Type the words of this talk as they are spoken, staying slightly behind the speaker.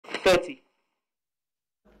30.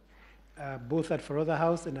 Both at Forodha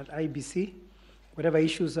House and at IBC. Whatever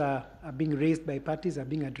issues are being raised by parties are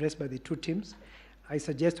being addressed by the two teams. I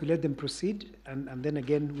suggest we let them proceed, and then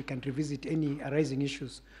again we can revisit any arising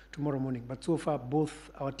issues tomorrow morning. But so far,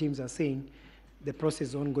 both our teams are saying the process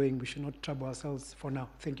is ongoing. We should not trouble ourselves for now.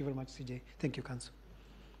 Thank you very much, CJ. Thank you, Council.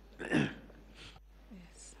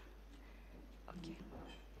 Yes. Okay.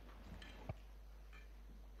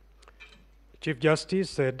 Chief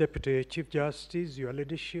Justice, Deputy Chief Justice, Your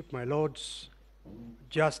Ladyship, my Lords,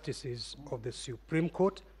 Justices of the Supreme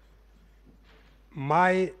Court,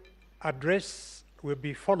 my address will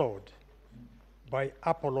be followed by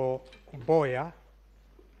Apollo Boya,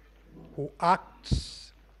 who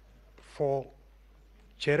acts for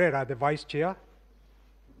Cherera, the Vice Chair,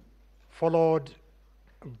 followed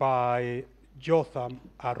by Jotham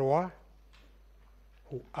Arua,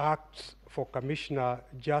 who acts for Commissioner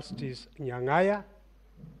Justice Nyangaya.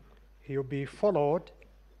 He'll be followed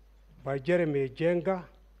by Jeremy Jenga,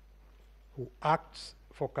 who acts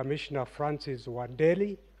for Commissioner Francis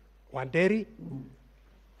Wanderi,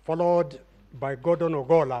 followed by Gordon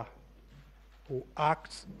Ogola, who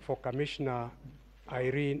acts for Commissioner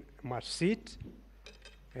Irene Masit,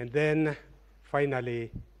 and then finally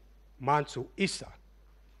Mansu Issa,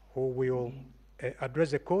 who will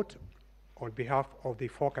address the court on behalf of the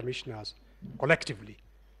four commissioners collectively,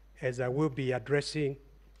 as I will be addressing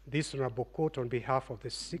this honorable court on behalf of the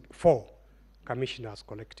four commissioners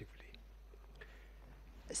collectively.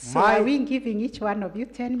 So are we giving each one of you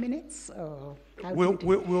 10 minutes? Or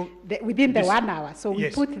within the 1 hour? So we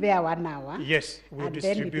put there 1 hour? Yes, we'll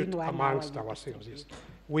distribute amongst ourselves. Yes.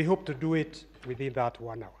 We hope to do it within that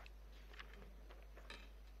 1 hour.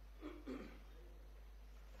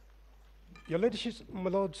 Your Ladyship, my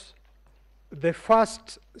Lords, the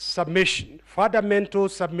first submission, fundamental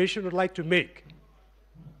submission I'd like to make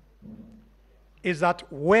is that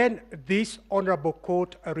when this honorable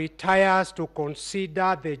court retires to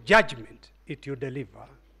consider the judgment it will deliver,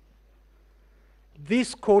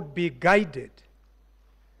 this court be guided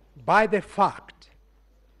by the fact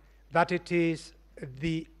that it is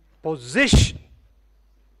the position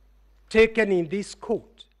taken in this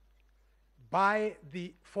court by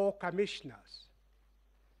the four commissioners,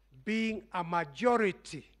 being a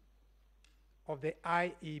majority of the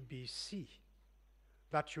IEBC,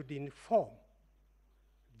 that should inform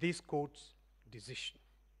this court's decision,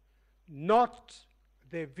 not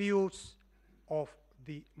the views of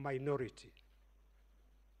the minority.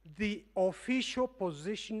 The official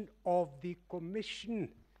position of the commission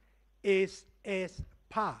is as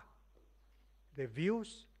per the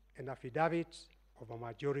views and affidavits of a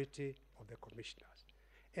majority of the commissioners.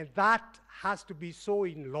 And that has to be so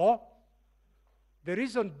in law, the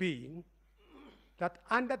reason being that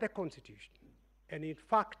under the Constitution, and in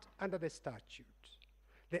fact under the statute,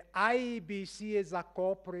 the IEBC is a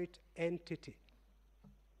corporate entity.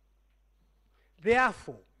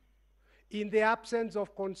 Therefore, in the absence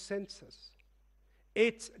of consensus,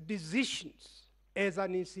 its decisions as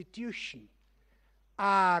an institution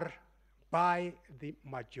are by the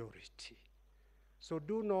majority. So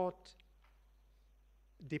do not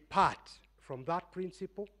depart from that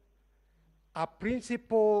principle, a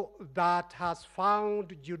principle that has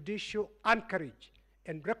found judicial anchorage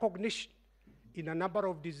and recognition in a number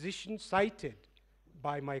of decisions cited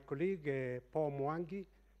by my colleague Paul Mwangi,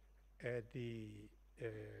 the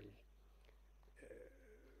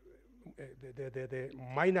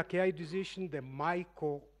minor KI decision, the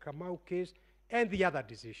Michael Kamau case, and the other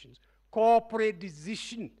decisions. Corporate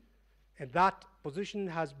decision, and that position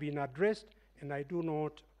has been addressed, and I do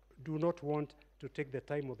not want to take the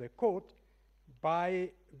time of the court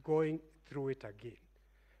by going through it again.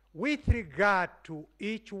 With regard to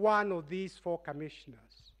each one of these four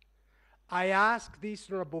commissioners, I ask this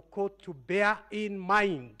honorable court to bear in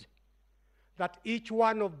mind that each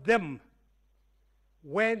one of them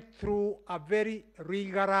went through a very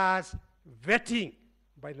rigorous vetting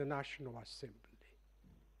by the National Assembly,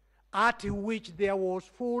 at which there was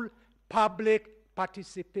full public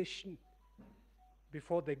participation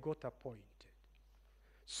before they got appointed,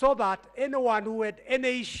 so that anyone who had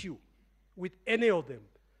any issue with any of them,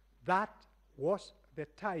 that was the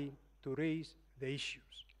time to raise the issues.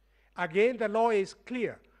 Again, the law is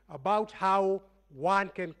clear about how one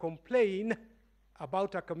can complain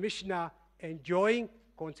about a commissioner enjoying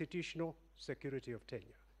constitutional security of tenure.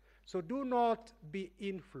 So do not be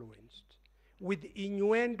influenced with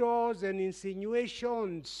innuendos and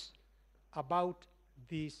insinuations about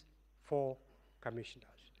these four commissioners.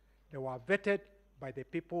 They were vetted by the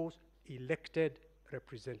people's elected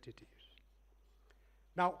representatives.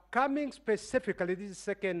 Now, coming specifically, this is the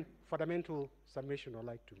second fundamental submission I'd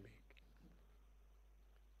like to make.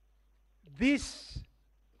 This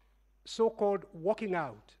so-called walking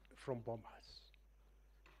out from Bomas,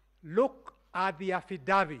 look at the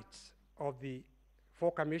affidavits of the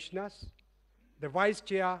 4 commissioners. The vice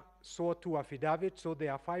chair saw 2 affidavits, so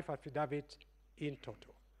there are 5 affidavits in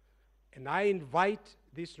total. And I invite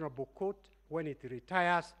this honorable court, when it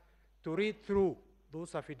retires, to read through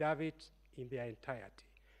those affidavits in their entirety.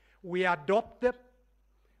 We adopt them.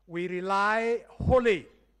 We rely wholly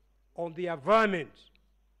on the averment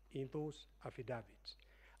in those affidavits.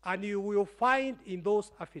 And you will find in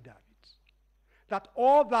those affidavits that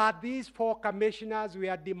all that these 4 commissioners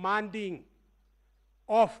were demanding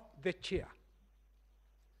of the chair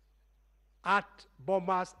at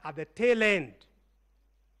Bomas at the tail end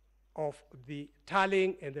of the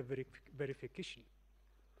tallying and the verification.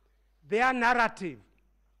 Their narrative,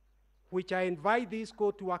 which I invite this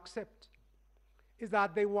court to accept, is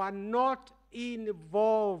that they were not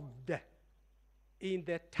involved in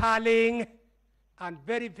the tallying and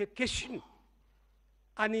verification,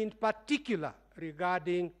 and in particular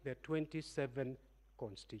regarding the 27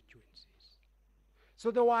 constituencies.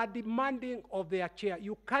 So they were demanding of their chair,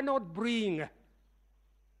 you cannot bring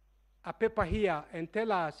a paper here and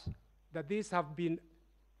tell us that these have been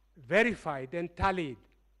verified and tallied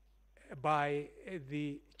by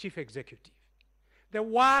the chief executive. The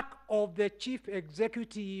work of the chief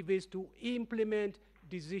executive is to implement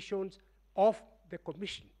decisions of the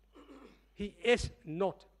commission. He is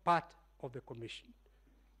not part of the commission,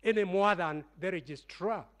 any more than the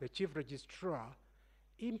registrar, the chief registrar,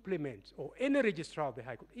 implements, or any registrar of the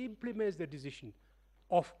High Court, implements the decision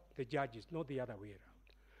of the judges, not the other way around.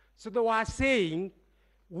 So they were saying,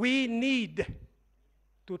 we need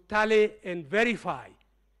to tally and verify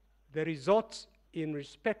the results in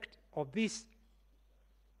respect of these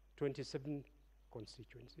 27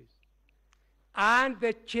 constituencies. And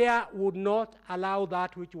the chair would not allow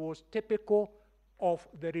that, which was typical of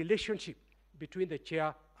the relationship between the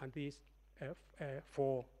chair and these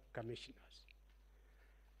 4 commissioners.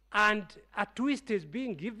 And a twist is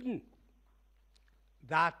being given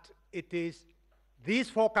that it is these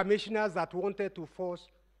 4 commissioners that wanted to force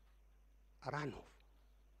a runoff.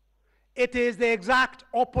 It is the exact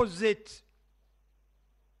opposite,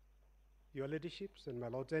 your ladyship and my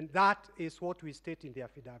lords, and that is what we state in the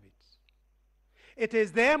affidavits. It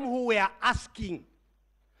is them who were asking,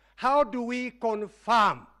 how do we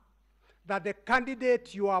confirm that the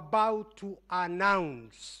candidate you are about to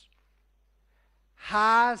announce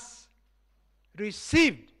has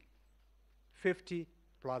received 50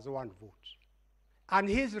 plus 1 vote? And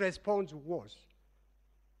his response was,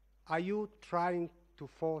 are you trying to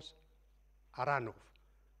force a runoff?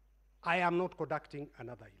 I am not conducting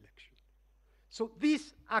another election. So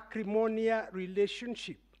this acrimonious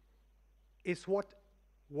relationship is what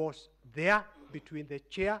was there between the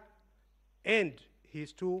chair and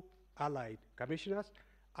his 2 allied commissioners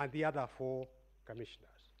and the other 4 commissioners.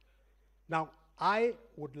 Now, I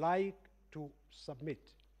would like to submit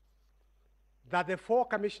that the 4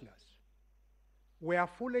 commissioners were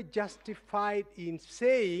fully justified in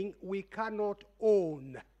saying we cannot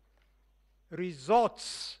own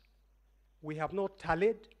results we have not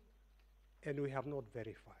tallied and we have not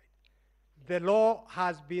verified. The law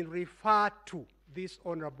has been referred to this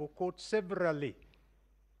honorable court severally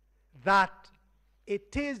that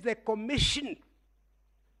it is the commission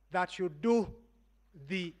that should do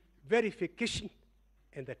the verification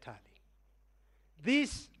and the tally.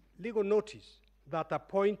 This legal notice that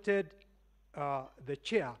appointed the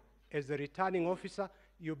chair as the returning officer,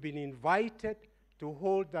 you've been invited to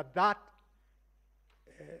hold that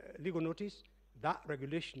legal notice, that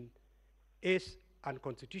regulation is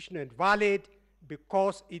unconstitutional and valid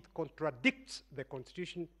because it contradicts the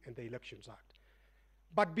Constitution and the Elections Act.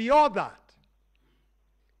 But beyond that,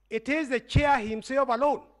 it is the chair himself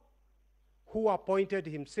alone who appointed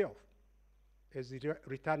himself as the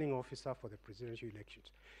returning officer for the presidential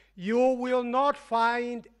elections. You will not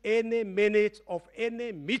find any minutes of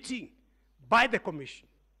any meeting by the commission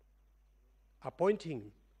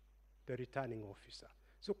appointing the returning officer.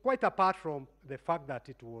 So quite apart from the fact that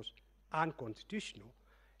it was unconstitutional,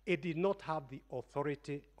 it did not have the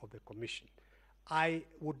authority of the commission. I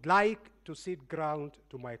would like to cede ground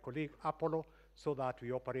to my colleague Apollo so that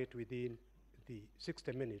we operate within the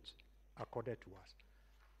 60 minutes accorded to us.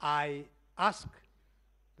 I ask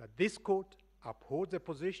that this court upholds the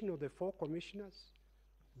position of the 4 commissioners,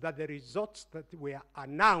 that the results that were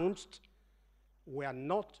announced were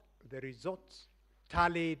not the results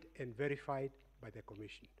tallied and verified by the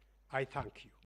commission. I thank you.